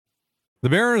The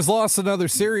Mariners lost another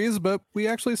series, but we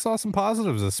actually saw some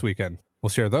positives this weekend. We'll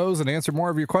share those and answer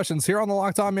more of your questions here on the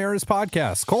Locked On Mariners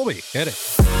podcast. Colby, hit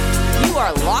it. You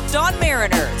are Locked On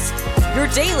Mariners, your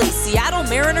daily Seattle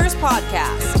Mariners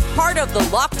podcast. Part of the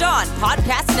Locked On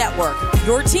Podcast Network,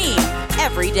 your team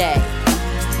every day.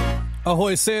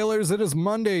 Ahoy, sailors. It is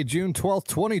Monday, June 12th,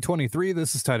 2023.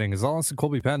 This is Tight End Gonzalez and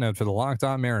Colby Patnode for the Locked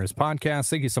On Mariners podcast.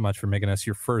 Thank you so much for making us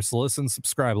your first listen.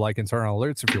 Subscribe, like, and turn on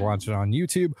alerts if you're watching on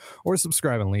YouTube, or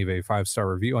subscribe and leave a 5-star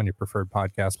review on your preferred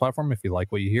podcast platform if you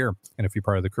like what you hear. And if you're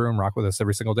part of the crew and rock with us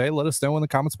every single day, let us know in the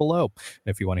comments below.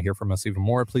 And if you want to hear from us even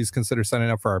more, please consider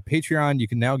signing up for our Patreon. You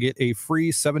can now get a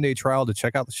free 7-day trial to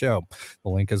check out the show.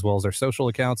 The link, as well as our social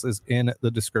accounts, is in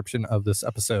the description of this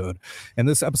episode. And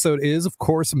this episode is, of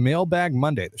course, Mailbag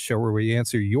Monday, the show where we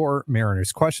answer your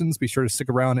Mariners questions. Be sure to stick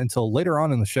around until later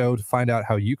on in the show to find out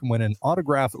how you can win an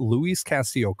autographed Luis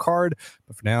Castillo card.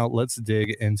 But for now, let's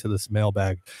dig into this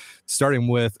mailbag, starting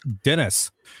with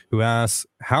Dennis, who asks,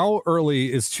 how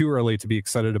early is too early to be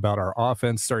excited about our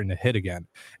offense starting to hit again?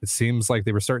 It seems like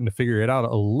they were starting to figure it out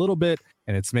a little bit,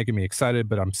 and it's making me excited,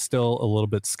 but I'm still a little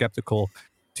bit skeptical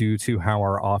due to how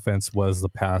our offense was the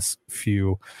past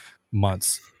few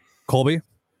months. Colby?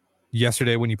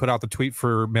 Yesterday, when you put out the tweet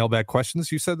for mailbag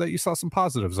questions, you said that you saw some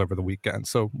positives over the weekend.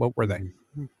 So what were they?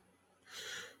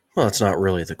 Well, it's not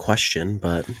really the question,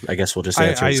 but I guess we'll just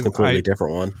answer a completely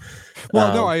different one.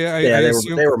 Well, no,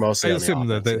 they were mostly I assume on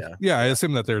the offense, I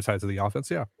assume that they're tied to the offense.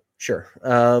 Yeah, sure.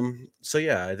 So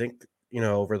yeah, I think,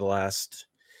 over the last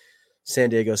San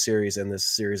Diego series and this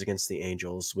series against the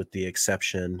Angels, with the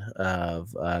exception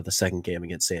of the second game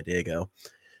against San Diego,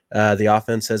 the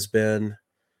offense has been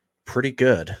pretty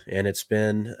good, and it's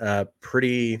been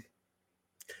pretty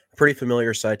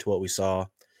familiar sight to what we saw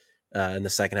in the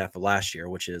second half of last year,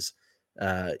 which is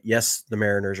yes, the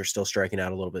Mariners are still striking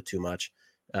out a little bit too much,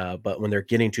 but when they're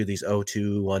getting to these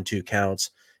 0-2, 1-2 counts,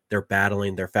 they're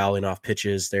battling, they're fouling off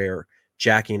pitches, they're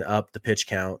jacking up the pitch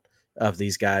count of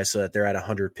these guys so that they're at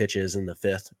 100 pitches in the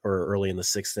fifth or early in the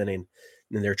sixth inning,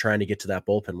 and they're trying to get to that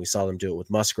bullpen. We saw them do it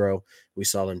with Musgrove, we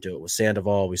saw them do it with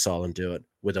Sandoval, we saw them do it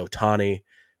with Ohtani.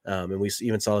 And we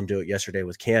even saw them do it yesterday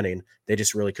with Canning. They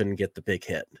just really couldn't get the big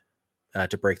hit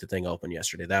to break the thing open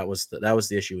yesterday. That was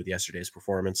the issue with yesterday's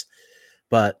performance.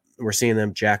 But we're seeing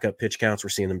them jack up pitch counts.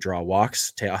 We're seeing them draw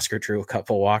walks. Teoscar drew a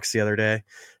couple walks the other day.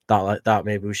 Thought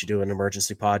maybe we should do an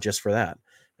emergency pod just for that.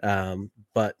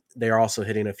 But they are also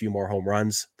hitting a few more home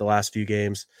runs the last few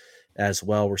games as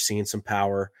well. We're seeing some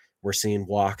power. We're seeing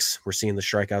walks. We're seeing the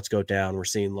strikeouts go down. We're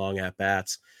seeing long at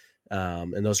bats.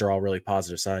 And those are all really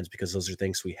positive signs, because those are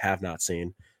things we have not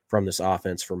seen from this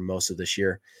offense for most of this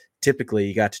year. Typically,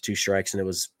 you got to 2 strikes and it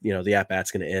was, the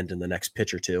at-bat's going to end in the next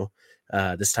pitch or two.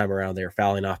 This time around, they're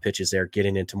fouling off pitches. They're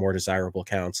getting into more desirable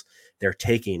counts. They're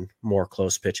taking more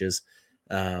close pitches.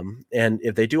 And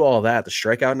if they do all of that, the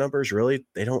strikeout numbers really,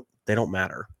 they don't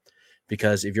matter,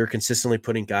 because if you're consistently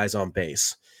putting guys on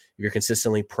base, if you're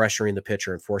consistently pressuring the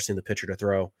pitcher and forcing the pitcher to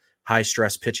throw high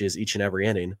stress pitches each and every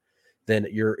inning, then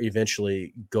you're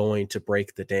eventually going to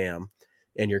break the dam,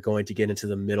 and you're going to get into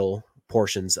the middle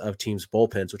portions of teams'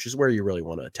 bullpens, which is where you really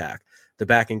want to attack. The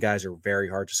back end guys are very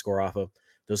hard to score off of.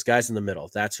 Those guys in the middle,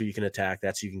 that's who you can attack.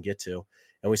 That's who you can get to.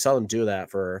 And we saw them do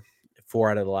that for 4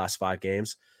 out of the last 5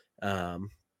 games.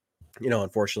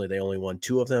 Unfortunately, they only won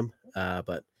 2 of them,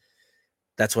 but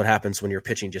that's what happens when your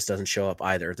pitching just doesn't show up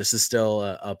either. This is still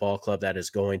a ball club that is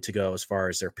going to go as far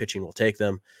as their pitching will take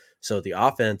them. So the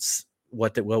offense,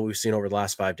 what we've seen over the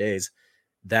last 5 days,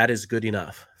 that is good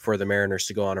enough for the Mariners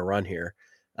to go on a run here.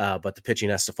 But the pitching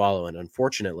has to follow. And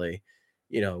unfortunately,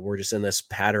 we're just in this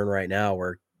pattern right now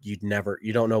where you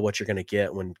don't know what you're going to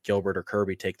get when Gilbert or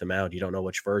Kirby take them out. You don't know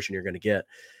which version you're going to get,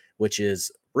 which is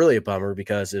really a bummer,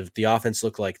 because if the offense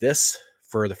looked like this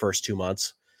for the first 2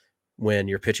 months, when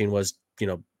your pitching was,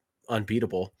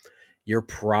 unbeatable, you're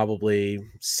probably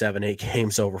 7-8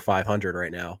 games over 500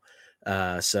 right now.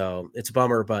 So it's a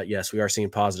bummer, but yes, we are seeing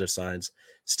positive signs.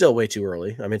 Still way too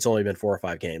early. I mean, it's only been 4 or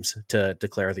 5 games to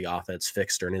declare the offense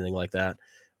fixed or anything like that,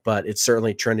 but it's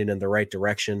certainly trending in the right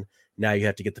direction. Now you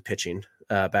have to get the pitching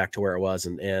back to where it was.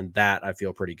 And that I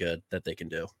feel pretty good that they can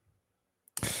do.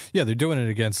 Yeah, they're doing it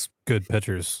against good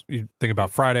pitchers. You think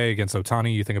about Friday against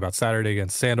Ohtani, you think about Saturday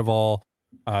against Sandoval.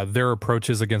 Their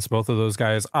approaches against both of those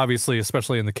guys, obviously,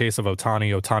 especially in the case of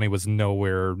Ohtani was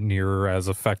nowhere near as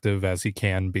effective as he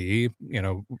can be.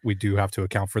 We do have to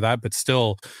account for that, but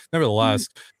still, nevertheless,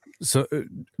 so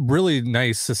really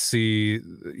nice to see,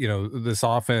 this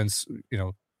offense,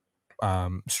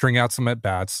 string out some at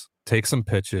bats, take some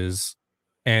pitches,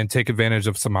 and take advantage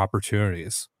of some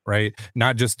opportunities, right?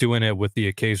 Not just doing it with the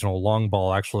occasional long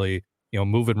ball, actually,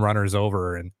 moving runners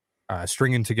over. And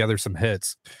stringing together some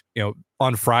hits.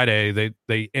 On Friday,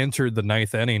 they entered the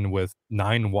 9th inning with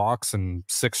 9 walks and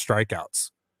 6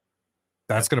 strikeouts.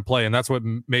 That's going to play, and that's what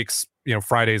makes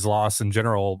Friday's loss in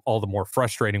general all the more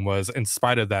frustrating. Was in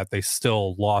spite of that, they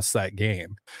still lost that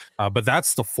game. But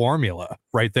that's the formula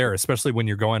right there, especially when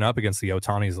you're going up against the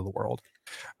Otanis of the world.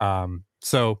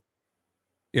 So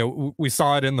we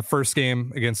saw it in the first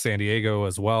game against San Diego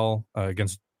as well,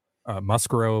 against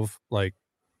Musgrove. Like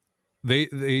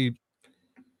they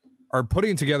are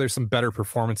putting together some better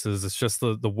performances. It's just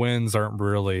the wins aren't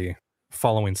really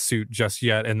following suit just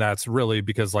yet, and that's really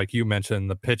because, like you mentioned,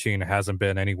 the pitching hasn't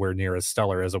been anywhere near as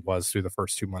stellar as it was through the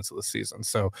first 2 months of the season.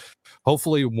 So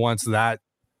hopefully once that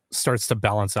starts to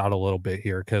balance out a little bit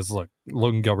here, because look,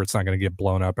 Logan Gilbert's not going to get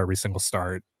blown up every single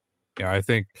start. I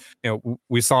think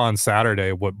we saw on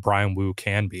Saturday what Brian Wu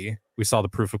can be. We saw the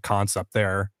proof of concept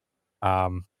there.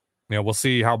 We'll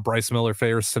see how Bryce Miller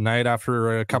fares tonight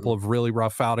after a couple of really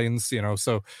rough outings.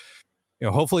 So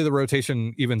hopefully the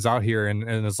rotation evens out here, and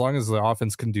as long as the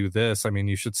offense can do this, I mean,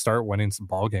 you should start winning some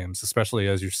ball games, especially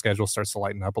as your schedule starts to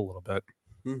lighten up a little bit.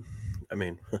 I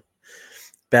mean,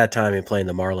 bad timing playing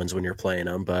the Marlins when you're playing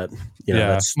them, but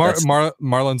that's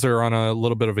Marlins are on a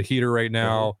little bit of a heater right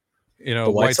now.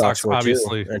 The White Sox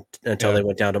obviously until they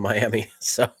went down to Miami.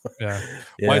 So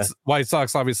White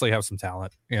Sox obviously have some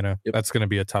talent. That's going to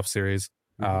be a tough series.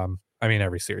 I mean,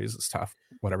 every series is tough.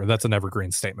 Whatever. That's an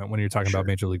evergreen statement when you're talking about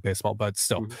Major League Baseball, but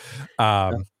still.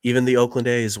 Even the Oakland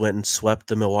A's went and swept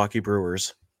the Milwaukee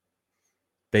Brewers.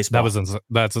 Baseball.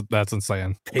 That's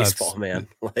insane. Baseball, man.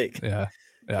 Yeah.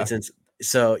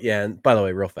 So, and by the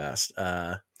way, real fast,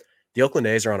 the Oakland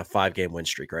A's are on a 5-game win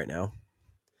streak right now.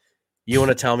 You want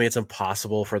to tell me it's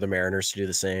impossible for the Mariners to do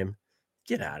the same?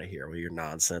 Get out of here with your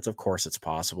nonsense. Of course it's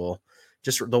possible.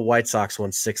 Just the White Sox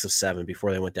won 6 of 7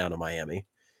 before they went down to Miami.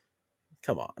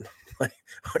 Come on.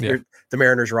 The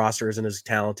Mariners roster isn't as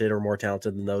talented or more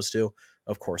talented than those two.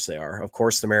 Of course they are. Of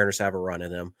course the Mariners have a run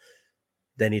in them.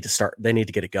 They need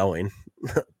to get it going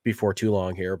before too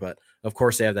long here, but of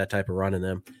course they have that type of run in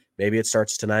them. Maybe it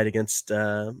starts tonight against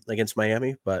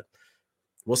Miami, but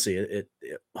we'll see.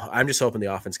 I'm just hoping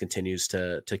the offense continues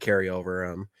to carry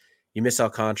over. You miss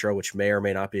Alcantara, which may or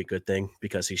may not be a good thing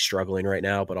because he's struggling right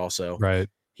now, but also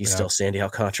he's still Sandy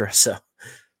Alcantara. So,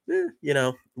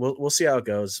 we'll see how it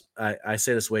goes. I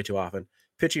say this way too often.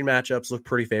 Pitching matchups look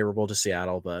pretty favorable to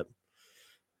Seattle, but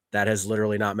that has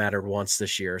literally not mattered once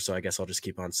this year. So I guess I'll just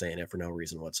keep on saying it for no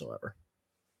reason whatsoever.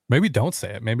 Maybe don't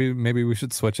say it. Maybe we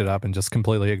should switch it up and just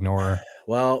completely ignore.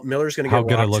 Well, Miller's going to get how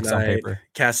good it looks tonight. On paper.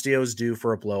 Castillo's due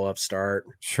for a blow-up start.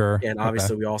 Sure. And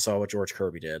obviously we all saw what George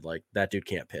Kirby did. Like, that dude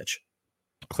can't pitch.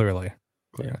 Clearly.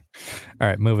 All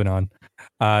right, moving on.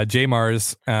 J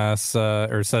Mars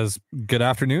says, "Good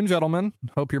afternoon, gentlemen.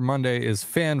 Hope your Monday is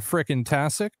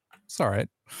fan-frickin-tastic." It's all right.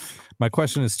 My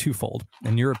question is twofold.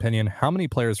 In your opinion, how many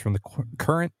players from the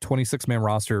current 26-man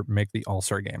roster make the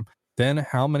All-Star game? Then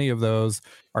how many of those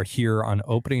are here on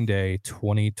opening day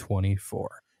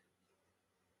 2024?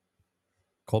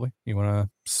 Colby, you want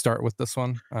to start with this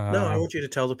one? No, I want you to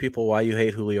tell the people why you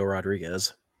hate Julio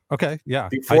Rodriguez. Okay, yeah.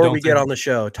 Before we get on the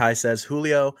show, Ty says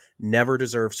Julio never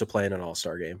deserves to play in an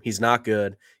All-Star game. He's not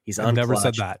good. He's unclutched. I never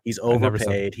said that. He's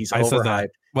overpaid. He's overhyped.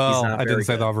 Well, I didn't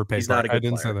say the overpaid. He's not a good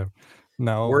player. Say that.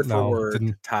 No, word for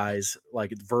word, Ty's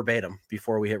like verbatim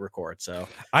before we hit record. So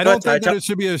I don't think that it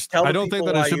should be a. I don't think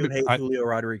that it should be. Hate Julio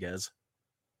Rodriguez.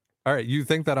 All right, you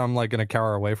think that I'm like going to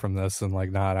cower away from this and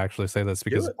like not actually say this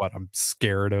because what I'm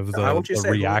scared of the reaction.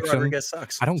 Julio Rodriguez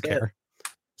sucks. I don't care.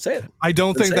 Say it. I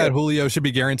don't think that Julio should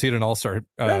be guaranteed an All-Star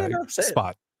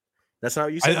spot. That's not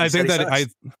what you said.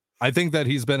 I think that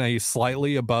he's been a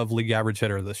slightly above league average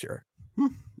hitter this year,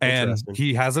 and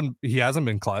he hasn't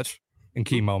been clutch in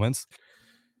key moments.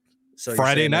 So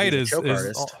Friday night is all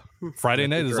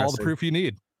the proof you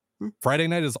need. Friday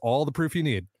night is all the proof you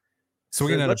need.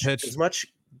 Swinging at a pitch. As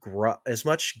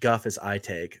much guff as I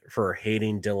take for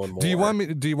hating Dylan Moore. Do you want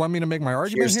me to make my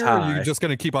argument here, or are you just going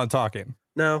to keep on talking?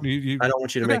 No, I don't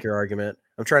want you to make your argument.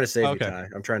 I'm trying to save you, Ty.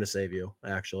 I'm trying to save you,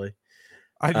 actually.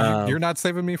 You're not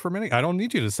saving me from anything. I don't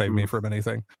need you to save me from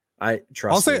anything. I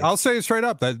trust. I'll say straight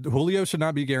up that Julio should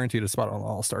not be guaranteed a spot on the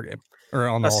All-Star game or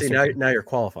on the All-Star team. Now you're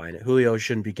qualifying it. Julio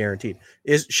shouldn't be guaranteed.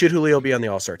 Should Julio be on the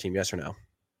All-Star team? Yes or no?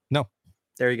 No.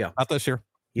 There you go. Not this year.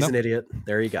 He's an idiot.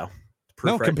 There you go.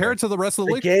 Compared to the rest of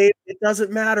the league, game, it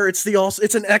doesn't matter. It's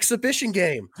an exhibition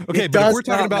game. Okay, but if we're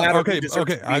talking about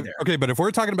but if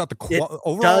we're talking about the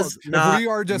overall, if we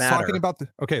are just talking about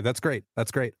that's great.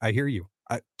 I hear you.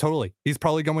 Totally. He's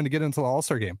probably going to get into the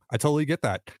All-Star game. I totally get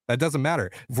that. That doesn't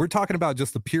matter. If we're talking about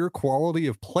just the pure quality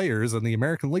of players in the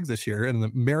American League this year and the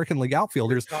American League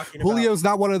outfielders, Julio's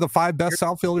not one of the 5 best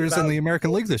outfielders in the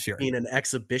American League this year. In an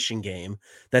exhibition game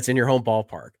that's in your home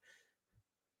ballpark.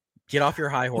 Get off your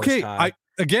high horse. Okay, Ty.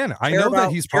 I know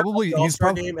that he's probably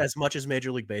game as much as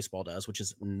Major League Baseball does, which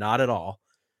is not at all.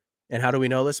 And how do we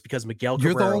know this? Because Miguel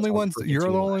Cabrera. You're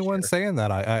the only one saying that.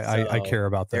 I care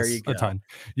about this a ton.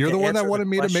 You're the one that wanted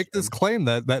me to make this claim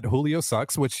that Julio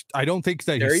sucks, which I don't think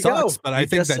that he sucks, but I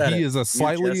think that he is a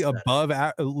slightly above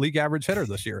league average hitter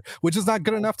this year, which is not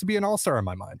good enough to be an all-star in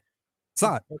my mind. It's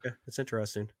not. Okay, that's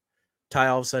interesting. Ty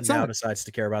all of a sudden now decides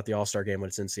to care about the All-Star game when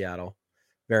it's in Seattle.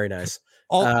 Very nice.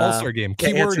 All-Star game.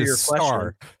 Keyword is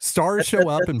star. Stars show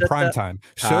up in prime time.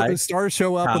 Stars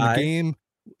show up when the game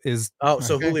is.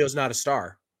 So Julio's not a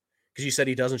star because you said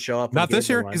he doesn't show up. Not this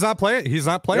year. He's not playing. He's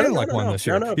not playing one this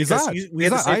year. No, he's not. We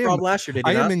had the same problem last year. Did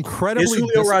you not? I am incredibly. Is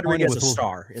Julio Rodriguez a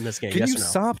star in this game? Can you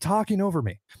stop talking over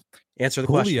me? Answer the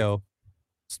question.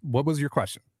 What was your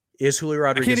question? Is Julio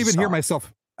Rodriguez? I can't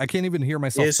even hear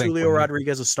myself. Is Julio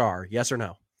Rodriguez a star? Yes or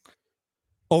no?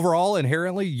 Overall,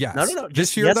 inherently, yes. No.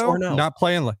 This year, though, not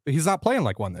playing. He's not playing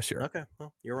like one this year. Okay,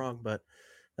 well, you're wrong, but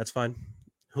that's fine.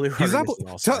 Julio he's not.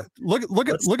 Look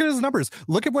at his numbers.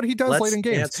 Look at what he does late in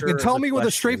games, and tell me with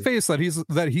a straight face that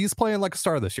he's playing like a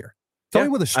star this year. Tell me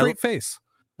with a straight face.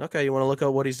 Okay, you want to look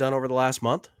at what he's done over the last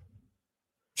month?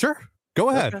 Sure,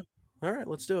 go ahead. Okay. All right,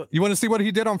 let's do it. You want to see what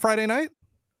he did on Friday night?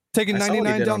 Taking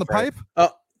 99 down the pipe.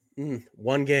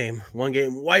 One game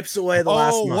wipes away the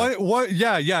last month. What?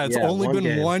 Yeah. It's only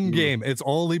been one game. It's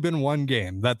only been one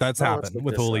game that's happened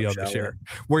with Julio this year,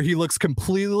 where he looks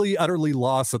completely, utterly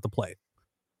lost at the plate.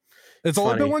 It's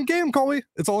only been one game, Colby.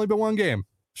 It's only been one game.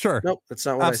 Sure. Nope, that's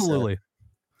not what Absolutely.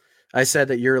 I said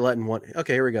that you're letting one.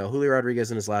 Okay, here we go. Julio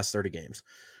Rodriguez in his last 30 games.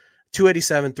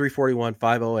 287, 341,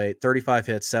 508, 35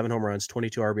 hits, 7 home runs,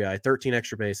 22 RBI, 13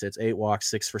 extra base hits, 8 walks,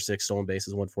 6 for 6 stolen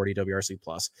bases, 140 WRC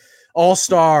plus.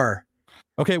 All-star.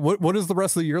 Okay, what does the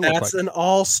rest of the year look like? That's an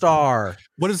all-star.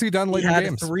 What has he done later in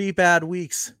games? 3 bad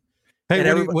weeks.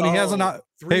 Hey, when he has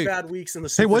three bad weeks in the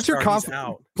Superstar, hey, what's your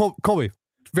confidence? Colby,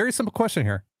 very simple question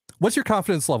here. What's your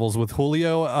confidence levels with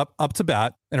Julio up to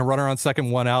bat and a runner on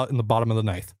second, 1 out in the bottom of the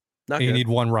ninth? Not good. You need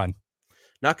 1 run.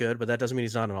 Not good, but that doesn't mean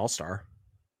he's not an all-star.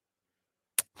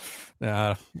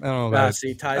 I don't know about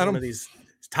see, Ty's one of these.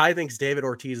 Ty thinks David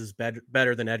Ortiz is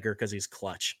better than Edgar because he's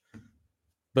clutch.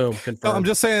 Boom, confirmed. No, I'm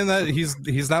just saying that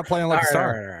he's not playing like a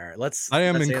star. All right. I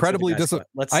am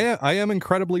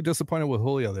incredibly disappointed with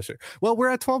Julio this year. Well, we're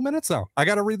at 12 minutes now. I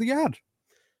got to read the ad.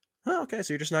 Oh, okay.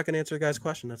 So you're just not going to answer the guy's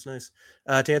question. That's nice.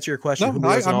 To answer your question, no,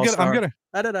 I'm gonna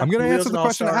answer the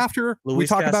question after we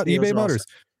talk about eBay Motors.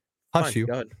 Hush you.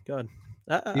 Go ahead.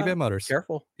 eBay Motors.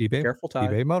 Careful. Careful, Ty.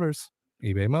 eBay Motors.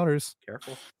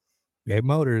 Careful. eBay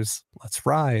Motors. Let's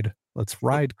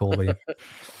ride, Colby.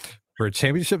 For a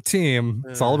championship team,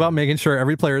 it's all about making sure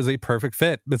every player is a perfect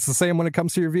fit. It's the same when it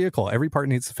comes to your vehicle. Every part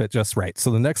needs to fit just right.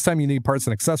 So the next time you need parts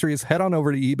and accessories, head on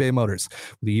over to eBay Motors.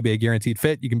 With the eBay Guaranteed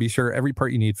Fit, you can be sure every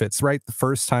part you need fits right the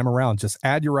first time around. Just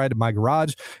add your ride to My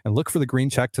Garage and look for the green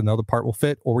check to know the part will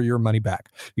fit or your money back.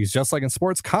 Because just like in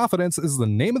sports, confidence is the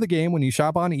name of the game when you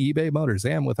shop on eBay Motors.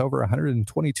 And with over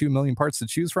 122 million parts to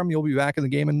choose from, you'll be back in the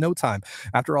game in no time.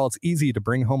 After all, it's easy to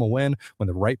bring home a win when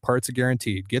the right parts are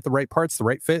guaranteed. Get the right parts, the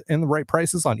right fit, and the right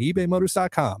prices on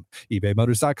ebaymotors.com.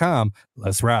 ebaymotors.com.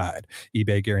 Let's ride.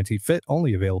 eBay Guaranteed Fit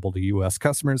only available to U.S.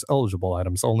 customers. Eligible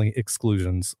items only.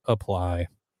 Exclusions apply.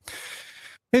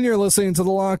 And you're listening to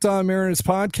the Locked On Mariners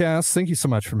podcast. Thank you so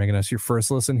much for making us your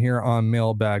first listen here on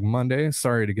Mailbag Monday.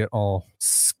 Sorry to get all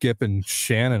Skip and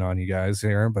Shannon on you guys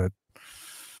here, but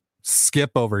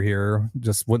Skip over here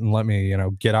just wouldn't let me,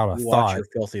 get out a thought. Watch your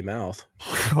filthy mouth.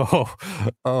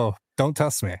 Oh, don't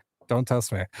test me.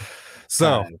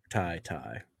 So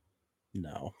Ty.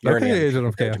 No. You're an agent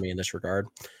of chaos to me in this regard.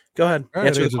 Go ahead.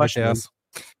 Answer the question.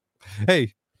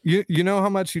 Hey, you know how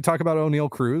much you talk about O'Neal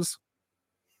Cruz?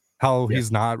 How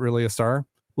he's not really a star?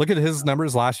 Look at his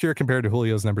numbers last year compared to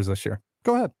Julio's numbers this year.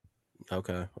 Go ahead.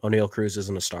 Okay. O'Neal Cruz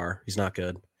isn't a star. He's not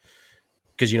good.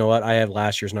 Because you know what? I have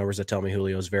last year's numbers that tell me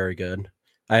Julio is very good.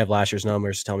 I have last year's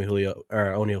numbers to tell me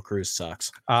O'Neal Cruz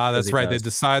sucks. That's right. They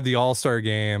decide the All-Star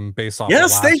game based off.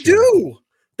 Yes, they do.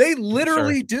 They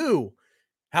literally do.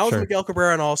 How is Miguel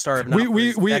Cabrera an All-Star? All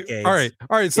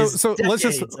right. So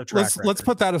let's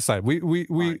put that aside.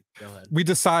 We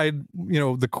decide,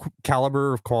 the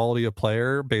caliber of quality of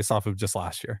player based off of just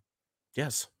last year.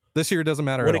 Yes. This year doesn't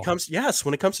matter when it comes to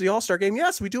the All-Star game.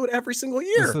 Yes, we do it every single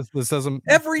year. This doesn't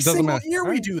every single year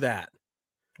we do that.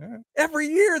 Every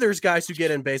year there's guys who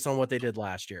get in based on what they did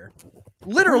last year.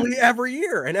 Literally every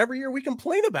year. And every year we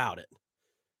complain about it.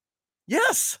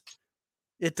 Yes,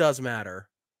 it does matter.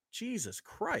 Jesus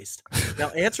Christ. Now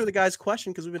answer the guy's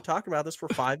question because we've been talking about this for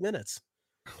 5 minutes.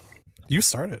 You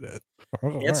started it.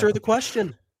 Answer the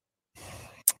question.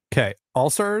 Okay.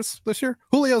 All-Stars this year?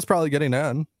 Julio's probably getting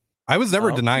in. I was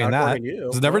never denying that. I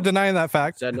was never denying that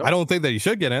fact. No. I don't think that he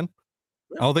should get in.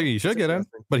 I don't think he should get in,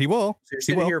 but he will. So you're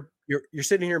sitting here. You're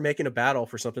sitting here making a battle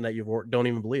for something that you don't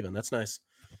even believe in. That's nice.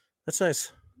 That's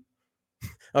nice.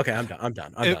 Okay, I'm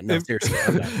done. No, seriously,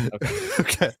 I'm done.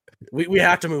 Okay. We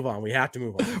have to move on. We do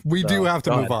have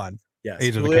to move on. Yes.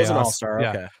 Age of Julio's the Chaos. An all-star.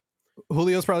 Okay.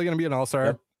 Julio's probably going to be an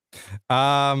all-star.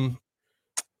 Yep.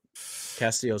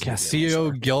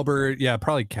 Castillo, Gilbert. Yeah,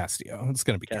 probably Castillo. It's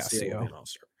going to be Castillo.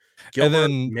 Gilbert, and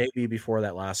then maybe before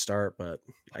that last start, but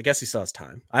I guess he still has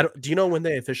time. Do you know when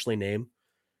they officially name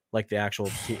like the actual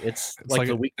team? It's like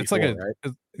the week before, right?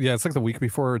 It's like the week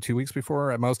before or 2 weeks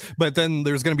before at most. But then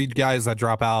there's going to be guys that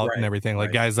drop out and everything,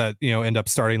 like guys that end up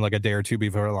starting like a day or two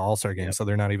before the All-Star game, so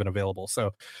they're not even available.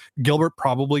 So Gilbert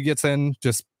probably gets in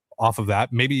just off of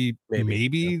that. Maybe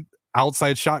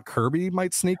outside shot Kirby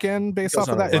might sneak in based off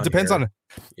of that. It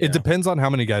depends on how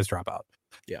many guys drop out.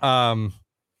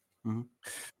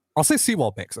 I'll say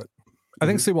Seawald makes it. I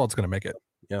think Seawald's going to make it.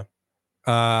 Yeah.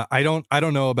 I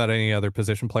don't know about any other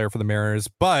position player for the Mariners,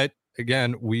 but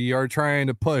again, we are trying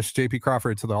to push JP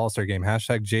Crawford to the All-Star game.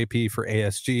 Hashtag JP for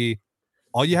ASG.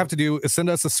 All you have to do is send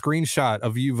us a screenshot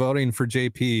of you voting for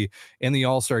JP in the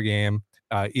All-Star game,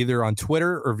 either on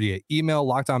Twitter or via email,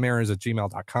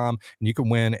 lockedonmariners@gmail.com, and you can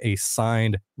win a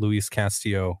signed Luis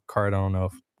Castillo card. I don't know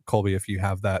if Colby, if you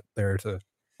have that there to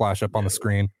flash up on the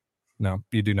screen. No,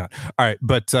 you do not. All right,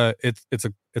 but it's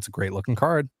a great looking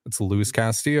card. It's a Luis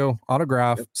Castillo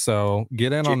autograph. So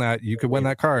get in on that. You could win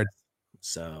that card.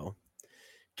 So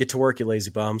get to work, you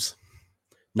lazy bums.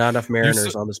 Not enough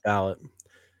Mariners on this ballot.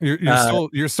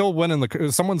 You're still winning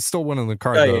someone's still winning the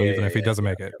card though, even if he doesn't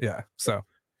make it. Yeah. So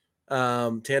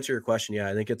to answer your question,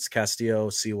 I think it's Castillo,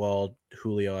 Seawald,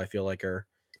 Julio. I feel like I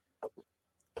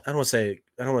don't want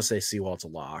to say Seawald's a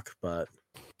lock, but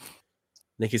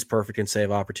I think he's perfect in save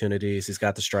opportunities. He's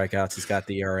got the strikeouts. He's got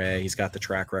the ERA. He's got the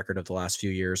track record of the last few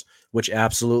years, which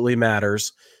absolutely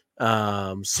matters. So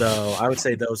I would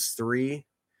say those three,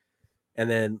 and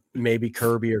then maybe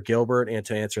Kirby or Gilbert. And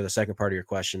to answer the second part of your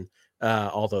question,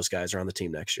 all those guys are on the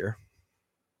team next year.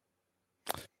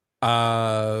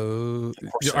 All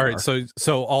right.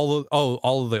 So all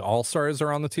of the All-Stars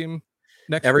are on the team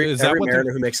next year. Every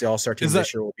Mariner who makes the All-Star team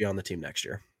this year will be on the team next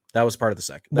year. That was part of the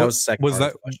second. That was the second part of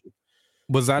the question.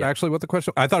 Was that actually what the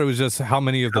question? I thought it was just how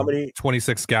many of the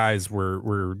 26 guys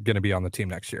were going to be on the team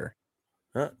next year.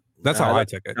 That's how I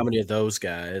took it. How many of those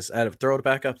guys? Throw it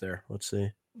back up there. Let's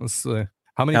see.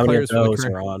 How many players of those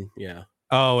are on? Yeah.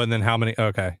 Oh, and then how many?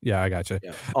 Okay, yeah, I got you.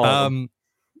 Yeah.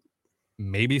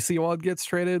 Maybe Seawald gets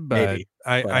traded, but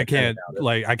I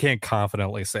can't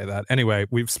confidently say that. Anyway,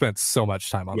 we've spent so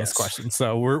much time on this question,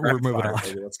 so we're moving on.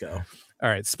 Baby, let's go. All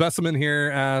right, Specimen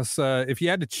here asks if you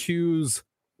had to choose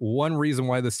one reason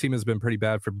why this team has been pretty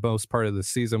bad for most part of the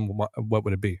season, what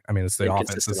would it be? I mean, it's the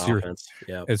offense.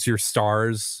 It's your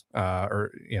stars,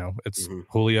 or it's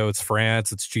Julio, it's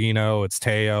France, it's Gino, it's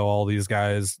Teo. All these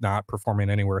guys not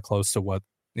performing anywhere close to what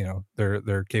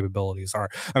their capabilities are.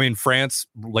 I mean, France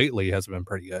lately has been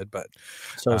pretty good, but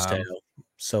so is Teo.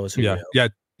 So is Julio.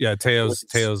 Yeah.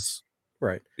 Teo's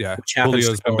right. Yeah,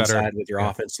 Julio's been better with your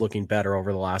offense looking better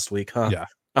over the last week, huh? Yeah.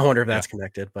 I wonder if that's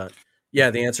connected, but. Yeah,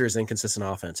 the answer is inconsistent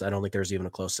offense. I don't think there's even a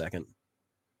close second.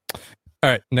 All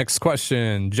right, next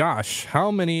question. Josh, how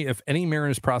many, if any,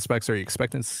 Mariners prospects are you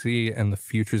expecting to see in the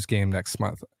Futures game next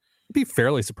month? I'd be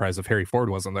fairly surprised if Harry Ford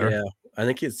wasn't there. Yeah, I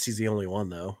think he's the only one,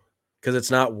 though, because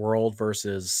it's not World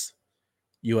versus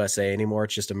USA anymore.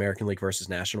 It's just American League versus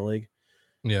National League.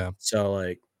 Yeah. So,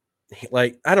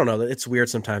 like I don't know. It's weird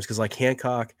sometimes because, like,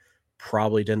 Hancock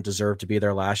probably didn't deserve to be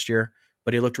there last year,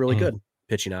 but he looked really good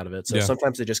pitching out of it. So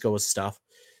sometimes they just go with stuff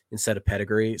instead of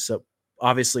pedigree. So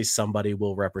obviously somebody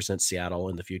will represent Seattle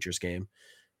in the Futures game.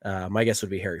 My guess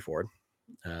would be Harry Ford.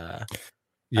 I'd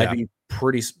be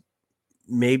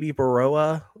maybe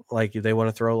Baroa. Like they want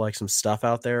to throw like some stuff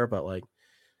out there, but like,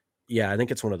 I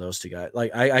think it's one of those two guys.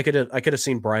 Like I could have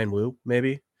seen Brian Wu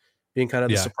maybe being kind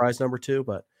of the surprise number 2,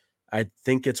 but I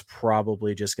think it's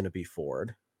probably just going to be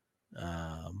Ford.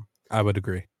 I would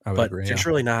agree.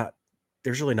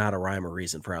 There's really not a rhyme or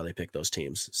reason for how they pick those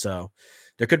teams. So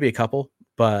there could be a couple,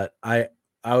 but I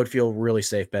would feel really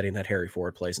safe betting that Harry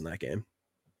Ford plays in that game.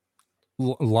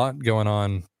 A lot going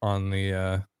on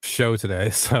the show today.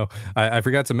 So I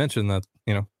forgot to mention that,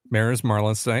 Mariners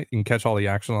Marlins tonight. You can catch all the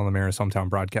action on the Mariners hometown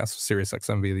broadcast of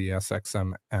SiriusXM via the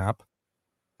SXM app.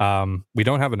 We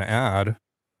don't have an ad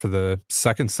for the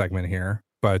second segment here,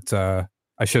 but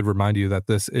I should remind you that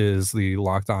this is the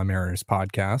Locked On Mariners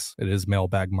podcast. It is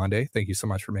Mailbag Monday. Thank you so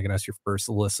much for making us your first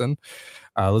listen.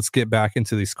 Let's get back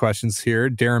into these questions here.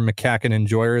 Darren McCacken,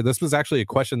 enjoyer. This was actually a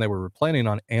question that we were planning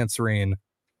on answering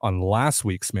on last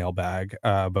week's mailbag,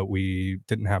 but we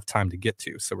didn't have time to get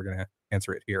to, so we're going to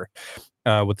answer it here.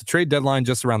 With the trade deadline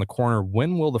just around the corner,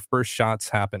 when will the first shots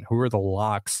happen? Who are the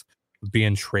locks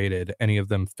being traded? Any of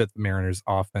them fit the Mariners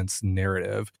offense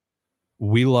narrative?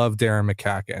 We love Darren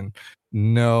McCacken.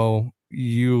 No,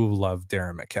 you love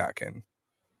Darren McCacken.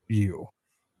 You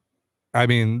love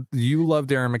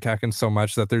Darren McCacken so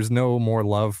much that there's no more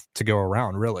love to go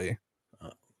around, really.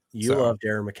 You love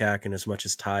Darren McCacken as much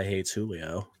as Ty hates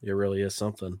Julio. It really is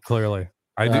something. Clearly.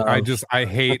 I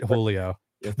hate Julio.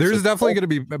 There's definitely going to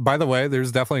be, by the way,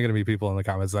 there's definitely going to be people in the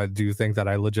comments that do think that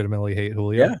I legitimately hate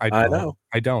Julio. Yeah, I know.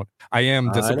 I don't. I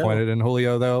am disappointed in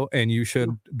Julio, though, and you should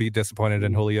be disappointed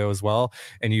in Julio as well,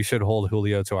 and you should hold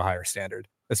Julio to a higher standard,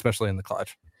 especially in the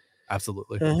clutch.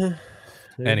 Absolutely.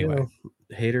 Anyway,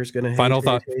 haters going to hate.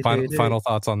 Final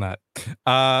thoughts on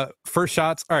that. First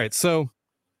shots. All right, so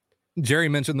Jerry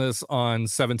mentioned this on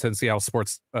 710 Seattle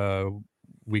Sports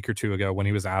week or two ago when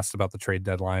he was asked about the trade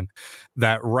deadline,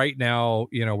 that right now,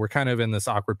 we're kind of in this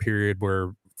awkward period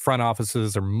where front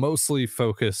offices are mostly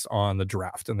focused on the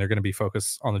draft, and they're going to be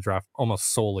focused on the draft,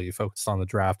 almost solely focused on the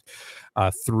draft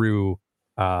through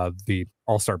the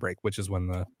All-Star break, which is when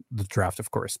the draft, of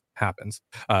course, happens.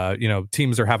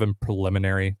 Teams are having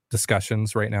preliminary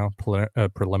discussions right now,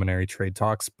 preliminary trade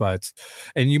talks,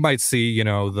 and you might see,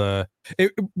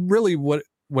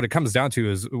 what it comes down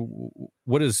to is,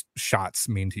 what does shots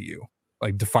mean to you?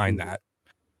 Like, define that,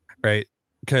 right?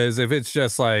 Because if it's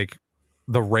just like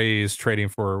the Rays trading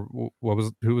for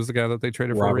who was the guy that they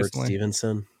traded for recently?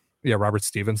 Stevenson. Yeah, Robert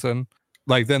Stevenson.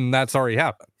 Like, then that's already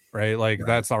happened, right? Like,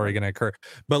 that's already going to occur.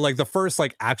 But like the first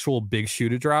like actual big shoe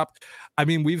to drop, I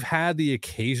mean, we've had the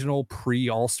occasional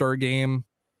pre-All-Star game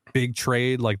big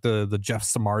trade, like the Jeff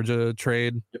Samardzija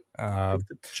trade. The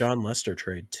John Lester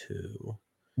trade too.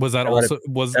 Was that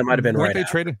that might have been right? They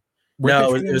traded?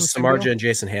 No, it was Samardzija and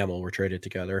Jason Hamill were traded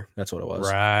together. That's what it was.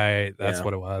 Right. That's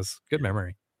what it was. Good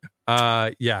memory.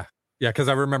 Yeah. Because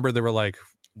I remember they were like,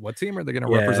 what team are they going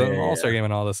to represent in the All-Star game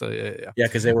and all this? Yeah,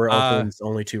 because they were Oakland's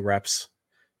only two reps.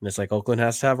 And it's like, Oakland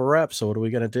has to have a rep, so what are we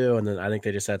going to do? And then I think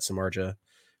they just had Samardzija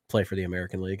play for the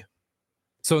American League.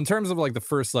 So in terms of like the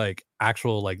first like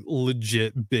actual like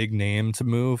legit big name to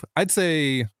move, I'd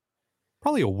say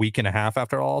probably a week and a half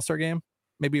after All-Star game.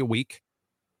 Maybe a week.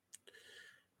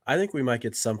 I think we might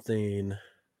get something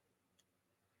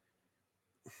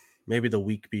maybe the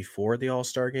week before the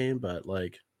All-Star game, but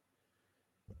like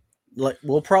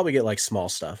we'll probably get like small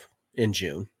stuff in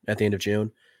June, at the end of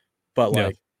June. But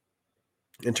like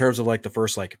in terms of like the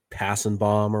first like pass and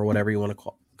bomb or whatever you want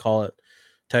to call it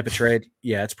type of trade,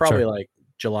 it's probably like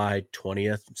July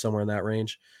 20th, somewhere in that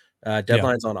range.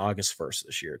 Deadline's on August 1st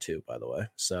this year too, by the way.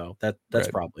 So that's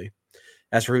probably.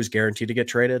 As for who's guaranteed to get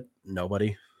traded,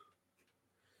 nobody.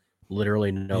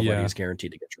 Literally nobody's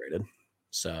guaranteed to get traded.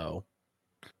 So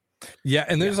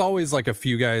and there's always like a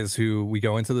few guys who we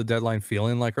go into the deadline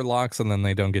feeling like are locks and then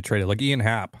they don't get traded. Like Ian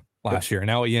Happ last year.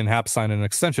 Now Ian Happ signed an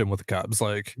extension with the Cubs.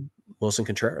 Like Wilson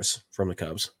Contreras from the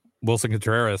Cubs.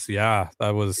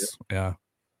 That was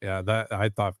that I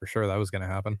thought for sure that was going to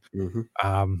happen.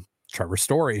 Trevor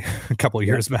Story a couple of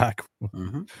years back.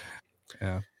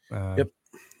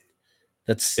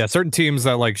 Certain teams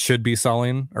that like should be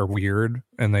selling are weird,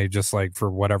 and they just like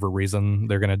for whatever reason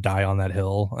they're gonna die on that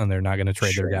hill and they're not gonna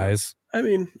trade their guys. I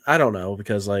mean, I don't know,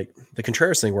 because like the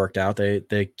Contreras thing worked out. They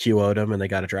QO'd him and they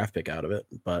got a draft pick out of it.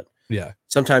 But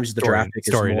sometimes the draft pick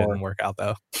didn't work out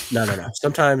though. No.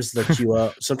 Sometimes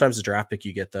sometimes the draft pick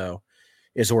you get though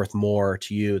is worth more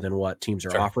to you than what teams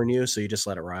are offering you. So you just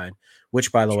let it ride.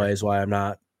 Which, by the way, is why I'm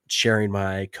not sharing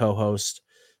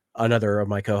another of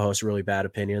my co-hosts' really bad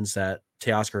opinions that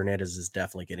Teoscar Hernandez is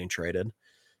definitely getting traded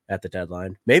at the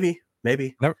deadline. Maybe.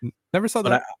 Never saw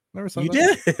that. You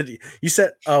did. You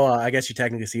said, I guess you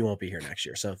technically see he won't be here next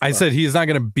year. So I said he's not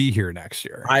going to be here next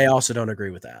year. I also don't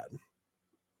agree with that.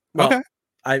 Well,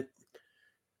 okay.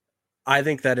 I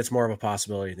think that it's more of a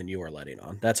possibility than you are letting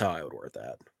on. That's how I would word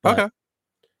that. But okay.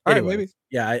 All right, maybe.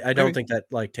 Yeah, I don't think that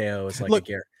like Teo is like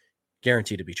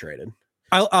guaranteed to be traded.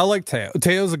 I like Teo.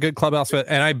 Teo's a good clubhouse fit,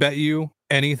 and I bet you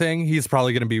anything he's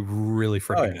probably going to be really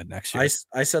freaking good next year.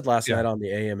 I said last night on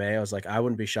the AMA, I was like, I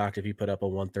wouldn't be shocked if he put up a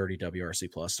 130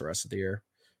 WRC plus the rest of the year,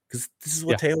 because this is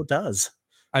what Teo does.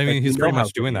 I Like, mean, we he's know pretty how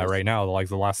much good doing he that is. right now, like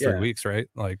the last 3 Yeah. weeks, right?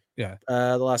 Like, yeah.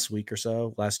 The last week or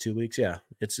so, last 2 weeks, yeah.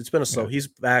 It's been a slow. Yeah. He's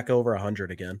back over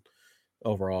 100 again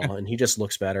Yeah. overall, and he just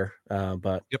looks better.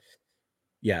 But Yep.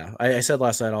 yeah, I said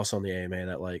last night also on the AMA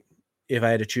that, like, if I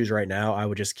had to choose right now, I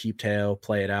would just keep Teo,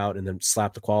 play it out, and then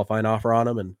slap the qualifying offer on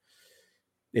him. And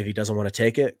if he doesn't want to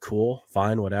take it, cool,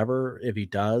 fine, whatever. If he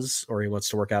does, or he wants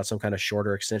to work out some kind of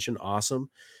shorter extension, awesome.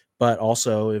 But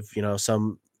also, if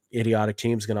some idiotic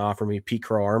team's going to offer me Pete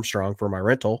Crow Armstrong for my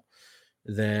rental,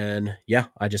 then yeah,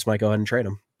 I just might go ahead and trade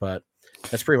him. But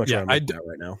that's pretty much Yeah, what I'm looking at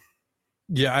right now.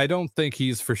 Yeah, I don't think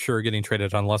he's for sure getting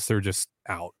traded unless they're just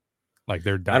out. Like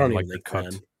they're I don't done, even like they're think,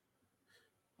 cooked. man.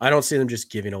 I don't see them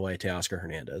just giving away Teoscar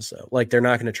Hernandez. So, like, they're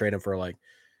not going to trade him for like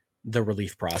the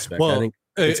relief prospect. I Well, think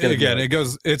it's going to be again, like, it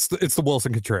goes. It's the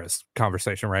Wilson Contreras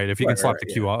conversation, right? If you can slap the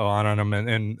yeah. Q on him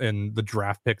and the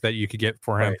draft pick that you could get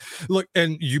for him, Right. look,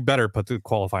 and you better put the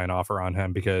qualifying offer on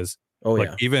him because, Oh like,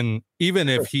 yeah, even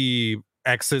if he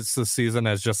exits the season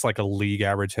as just like a league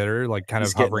average hitter, like kind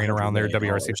he's of getting hovering $100 around there,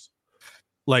 million. WRC,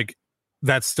 like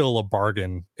that's still a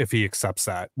bargain if he accepts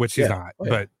that, which he's Yeah. not, Oh, yeah.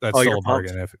 but that's Oh, still you're a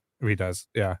bargain if he does.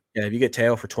 Yeah. Yeah, if you get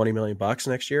Teo for $20 million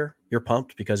next year, you're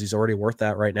pumped because he's already worth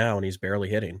that right now, and he's barely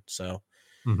hitting. So,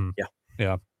 yeah.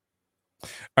 Yeah.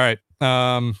 All right.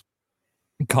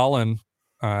 Colin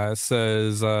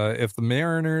says, if the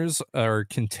Mariners are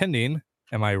contending,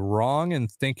 am I wrong in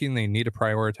thinking they need to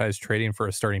prioritize trading for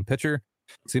a starting pitcher?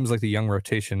 Seems like the young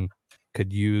rotation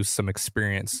could use some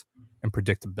experience and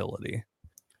predictability.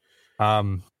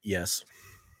 Yes,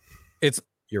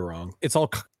 you're wrong. It's all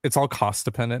cost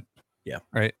dependent. Yeah.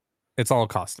 Right. It's all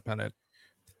cost dependent.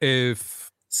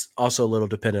 If It's also a little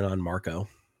dependent on Marco,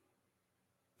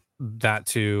 that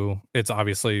too, it's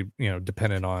obviously,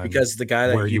 dependent on because the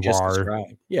guy where that you you just are.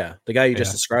 described, the guy you just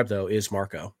Yeah. described though is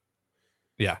Marco.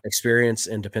 Yeah. Experience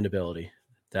and dependability.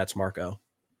 That's Marco.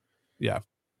 Yeah.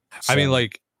 So, I mean,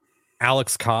 like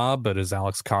Alex Cobb, but is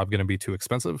Alex Cobb going to be too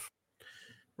expensive?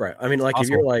 right. I mean, like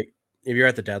Possible. if you're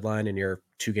at the deadline and you're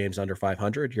 2 games under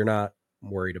 500, you're not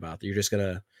worried about that. You're just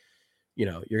gonna,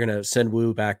 you're gonna send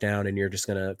Wu back down, and you're just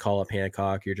gonna call up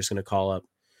Hancock. You're just gonna call up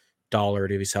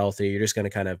Dollard if he's healthy. You're just gonna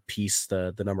kind of piece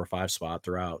the number 5 spot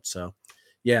throughout. So,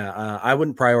 yeah, I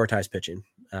wouldn't prioritize pitching.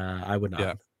 I would not.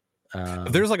 Yeah.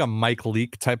 If there's like a Mike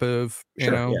Leake type of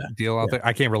deal out there,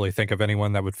 I can't really think of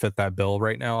anyone that would fit that bill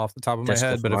right now off the top of my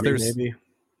head. But if there's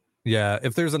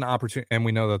if there's an opportunity, and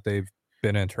we know that they've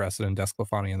been interested in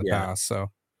Desclafani in the past,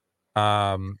 so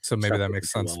maybe that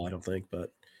makes sense. Well, I don't think,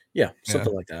 but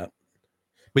something like that.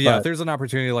 But yeah, if there's an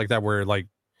opportunity like that where, like,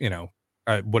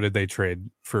 what did they trade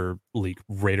for Leake?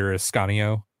 Raider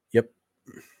Escanio? Yep.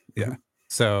 Yeah.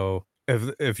 So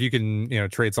if you can,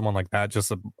 trade someone like that,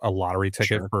 just a lottery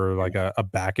ticket for like a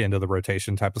back end of the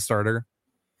rotation type of starter,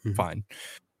 fine.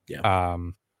 Yeah.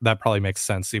 That probably makes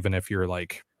sense, even if you're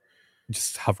like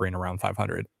just hovering around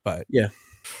 500. But yeah.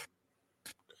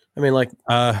 I mean, like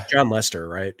John Lester,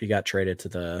 right? He got traded to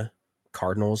the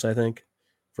Cardinals, I think,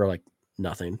 for like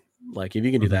nothing. Like, if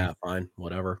you can do that, fine,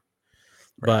 whatever.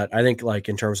 Right. But I think, like,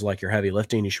 in terms of like your heavy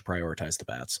lifting, you should prioritize the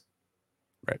bats.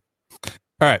 Right. All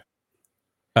right.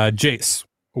 Jace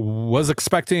was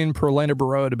expecting Perlander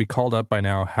Baroa to be called up by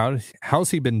now.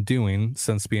 How's he been doing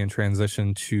since being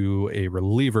transitioned to a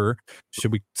reliever?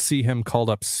 Should we see him called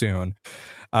up soon?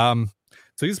 So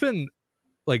he's been,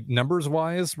 like, numbers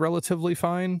wise, relatively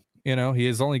fine. He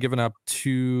has only given up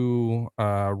 2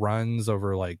 runs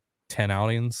over like 9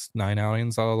 outings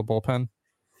out of the bullpen,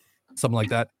 something like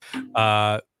that.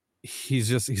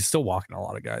 He's still walking a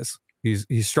lot of guys. He's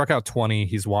struck out 20.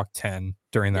 He's walked 10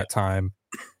 during that time.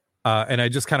 And I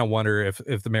just kind of wonder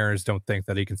if the Mariners don't think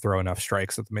that he can throw enough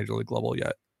strikes at the major league level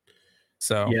yet.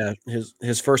 So yeah,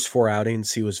 his first 4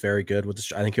 outings, he was very good with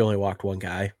I think he only walked 1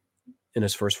 guy in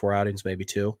his first 4 outings, maybe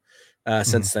 2.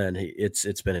 Since then,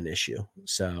 it's been an issue.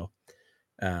 So,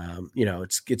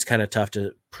 it's kind of tough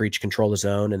to preach control the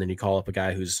zone, and then you call up a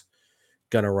guy who's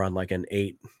gonna run like an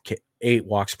 8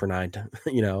 walks per 9,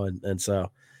 and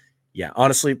so, yeah,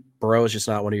 honestly, Burrow is just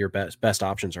not one of your best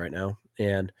options right now.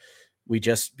 And we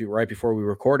just right before we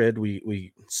recorded,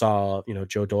 we saw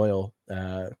Joe Doyle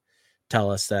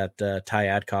tell us that Ty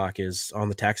Adcock is on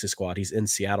the taxi squad. He's in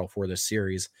Seattle for this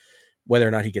series. Whether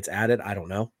or not he gets added, I don't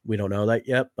know. We don't know that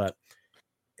yet, but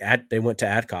they went to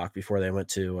Adcock before they went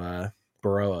to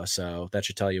Baroa, so that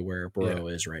should tell you where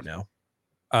Baroa is right now.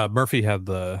 Murphy had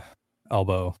the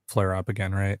elbow flare up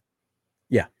again, right?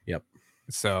 Yeah. Yep.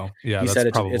 So yeah, he that's said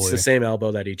it's the same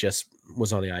elbow that he just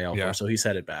was on the IL for, so he's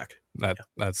headed back.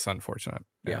 That's unfortunate.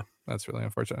 Yeah, that's really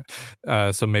unfortunate.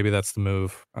 So maybe that's the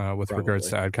move with Probably. regards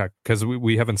to Adcock, because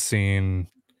we haven't seen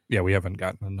we haven't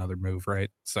gotten another move,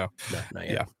 right? So No, not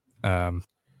yet.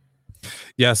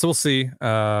 So we'll see.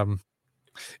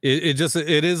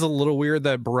 It is a little weird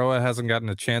that Baroa hasn't gotten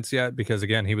a chance yet, because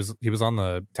again, he was on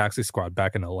the taxi squad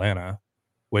back in Atlanta,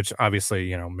 which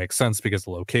obviously, makes sense because of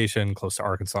the location, close to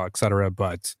Arkansas, etc.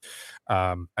 But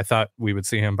I thought we would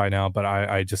see him by now, but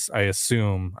I would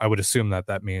assume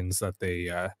that means that they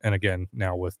and again,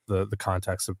 now with the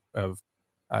context of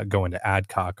going to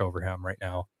Adcock over him right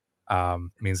now,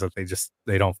 means that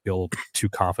they don't feel too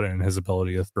confident in his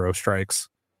ability to throw strikes.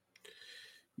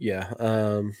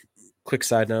 Yeah. Quick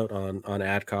side note on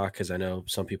Adcock, because I know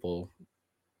some people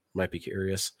might be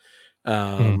curious.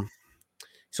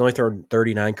 He's only thrown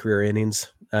 39 career innings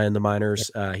in the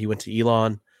minors. Yep. He went to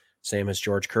Elon, same as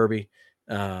George Kirby.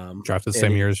 Drafted the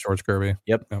same year as George Kirby.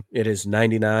 Yep. It is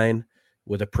 99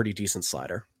 with a pretty decent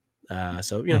slider.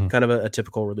 So, kind of a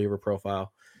typical reliever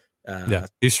profile.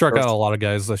 He struck out a lot of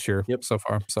guys this year so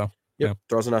far. So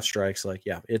throws enough strikes. Like,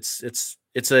 it's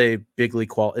a bigly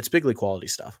quality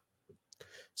stuff.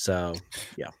 So,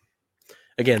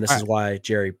 again, this is why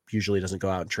Jerry usually doesn't go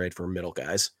out and trade for middle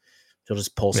guys. He'll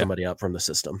just pull somebody up from the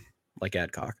system, like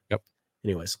Adcock. Yep.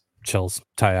 Anyways, Chills,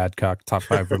 Ty Adcock, top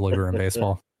 5 reliever in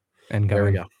baseball. And there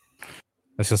we go.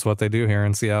 That's just what they do here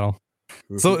in Seattle.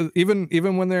 Mm-hmm. So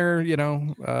even when they're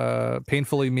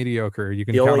painfully mediocre, you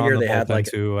can count on the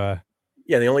bullpen to.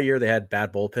 The only year they had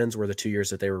bad bullpens were the 2 years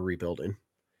that they were rebuilding.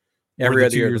 Every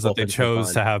other year that they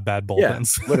chose to have bad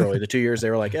bullpens. Yeah, literally the 2 years they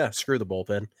were like, screw the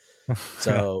bullpen.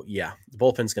 So the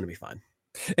bullpen's going to be fine.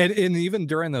 And even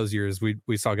during those years,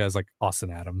 we saw guys like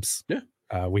Austin Adams. Yeah,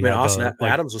 Austin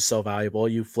Adams was so valuable.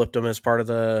 You flipped him as part of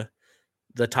the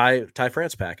Ty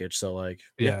France package. So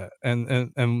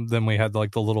and then we had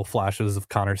like the little flashes of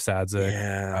Connor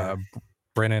Sadzik,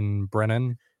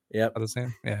 Brennan. Yep, the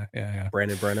same. Yeah.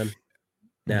 Brennan,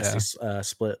 nasty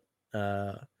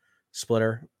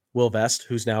splitter. Will Vest,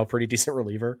 who's now a pretty decent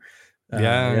reliever.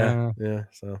 So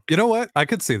you know what? I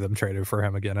could see them traded for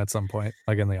him again at some point,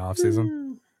 like in the off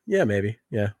season. Yeah, maybe.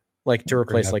 Yeah, like to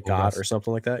replace like Gott or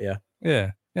something like that. Yeah.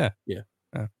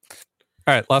 All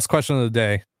right, last question of the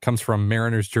day comes from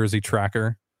Mariners jersey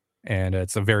tracker, and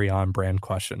it's a very on brand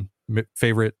question.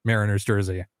 Favorite Mariners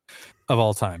jersey of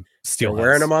all time? They're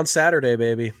wearing them on Saturday,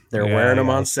 baby. They're wearing them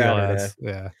on Saturday.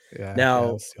 Yeah.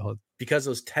 Now, because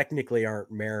those technically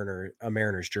aren't a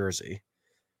Mariners jersey.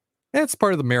 It's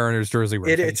part of the Mariners jersey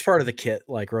rotation. It's part of the kit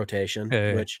rotation,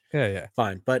 which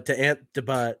fine. But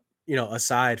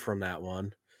aside from that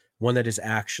one that has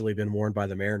actually been worn by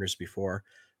the Mariners before,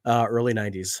 early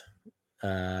 90s,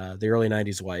 the early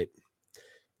 90s white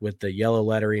with the yellow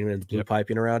lettering and the blue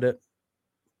piping around it.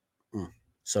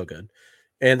 So good.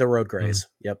 And the road grays.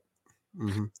 Yep.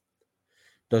 Mm-hmm.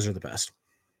 Those are the best.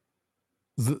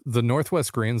 The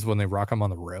Northwest greens, when they rock them on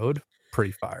the road,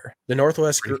 pretty fire. The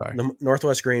Northwest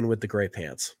green with the gray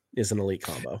pants is an elite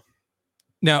combo.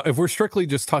 Now, if we're strictly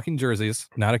just talking jerseys,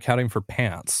 not accounting for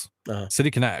pants,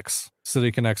 City Connects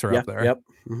are up there. Yep.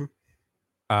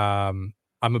 Mm-hmm.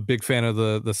 I'm a big fan of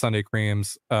the Sunday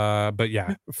creams, but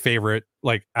favorite,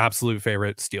 like absolute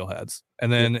favorite, Steelheads.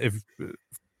 And then if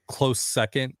close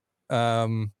second,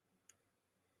 I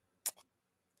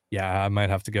might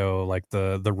have to go like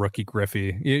the rookie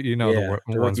Griffey. The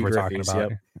ones we're talking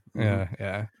about.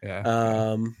 Yep.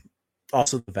 Yeah.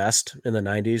 Also the vest in the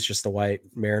 90s, just the white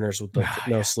Mariners with the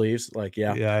no sleeves. Like, you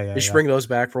should bring those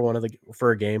back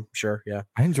for a game. Sure. Yeah.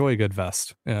 I enjoy a good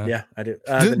vest. Yeah. I do.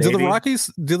 Do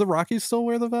the Rockies still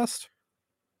wear the vest?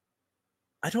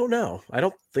 I don't know. I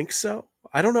don't think so.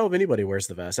 I don't know if anybody wears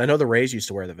the vest. I know the Rays used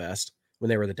to wear the vest when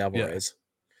they were the Devil Rays.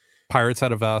 Pirates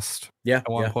had a vest. At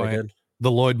one point. They did.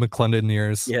 The Lloyd McClendon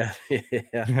years. Yeah.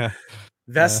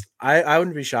 Vest. I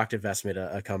wouldn't be shocked if Vest made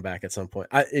a comeback at some point.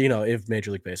 If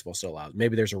Major League Baseball still allowed,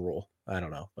 maybe there's a rule. I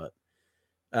don't know, but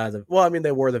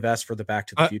they wore the vest for the Back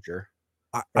to the Future.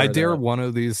 I dare one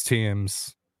of these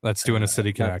teams that's doing a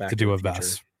City Connect to do a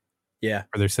vest. Yeah,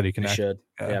 for their City Connect. They should.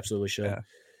 They absolutely should.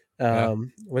 Yeah.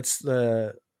 What's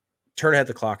the Turn Ahead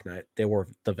the Clock night? They wore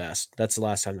the vest. That's the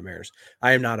last time the Mariners.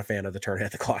 I am not a fan of the Turn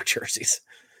Ahead the Clock jerseys.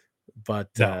 But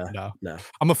no.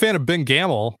 I'm a fan of Ben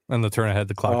Gamble and the Turn Ahead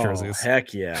the Clock jerseys.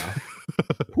 Heck yeah.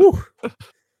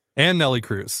 And Nelly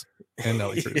Cruz.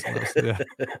 Oh,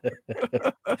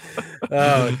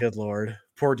 good Lord.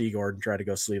 Poor D Gordon tried to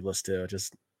go sleeveless too.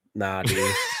 Just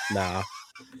dude.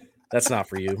 That's not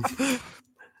for you.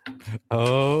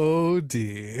 Oh,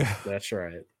 D. That's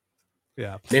right.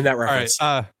 Yeah. Name that reference.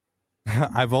 All right.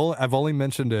 I've only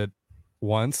mentioned it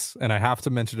once, and I have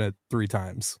to mention it 3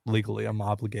 times. Legally, I'm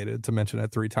obligated to mention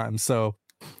it 3 times. So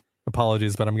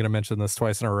apologies, but I'm going to mention this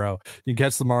twice in a row. You can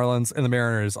catch the Marlins and the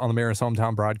Mariners on the Mariners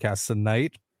Hometown broadcast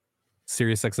tonight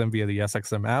SiriusXM via the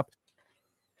SXM app.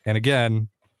 And again,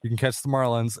 you can catch the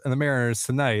Marlins and the Mariners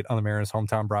tonight on the Mariners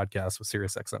hometown broadcast with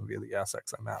SiriusXM via the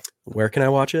SXM app. Where can I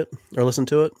watch it or listen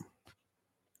to it?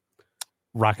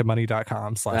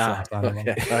 rocketmoney.com/lockdownmoney.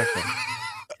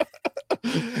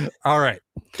 Okay. All right.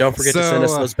 Don't forget to send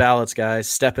us those ballots, guys.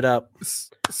 Step it up.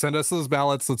 Send us those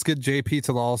ballots. Let's get JP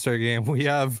to the All-Star game. We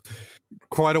have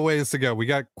quite a ways to go. We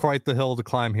got quite the hill to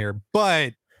climb here.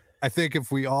 But I think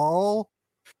if we all,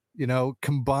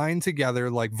 combine together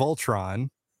like Voltron,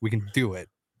 we can do it.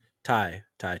 Ty.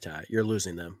 You're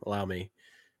losing them. Allow me.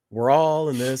 We're all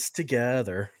in this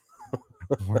together.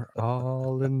 We're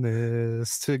all in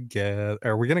this together.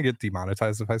 Are we going to get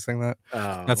demonetized if I sing that?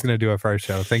 Oh. That's going to do it for our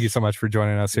show. Thank you so much for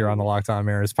joining us here on the Locked On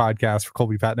Mariners podcast. For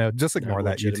Colby Patnode, just ignore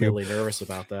that YouTube. I'm legitimately nervous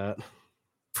about that.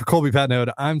 For Colby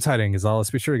Patnode, I'm Titan Gonzalez.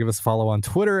 Be sure to give us a follow on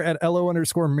Twitter at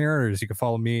LO_Mariners. You can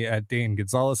follow me at Dane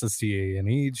Gonzalez, that's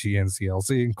TANEGNCLZ,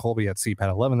 and Colby at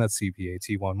CPAT11, that's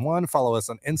CPAT11. Follow us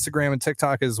on Instagram and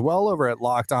TikTok as well over at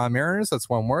Locked On Mariners. That's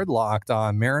one word, Locked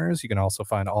On Mariners. You can also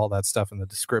find all that stuff in the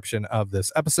description of this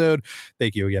episode.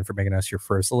 Thank you again for making us your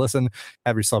first listen.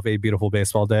 Have yourself a beautiful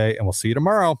baseball day, and we'll see you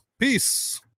tomorrow.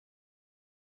 Peace.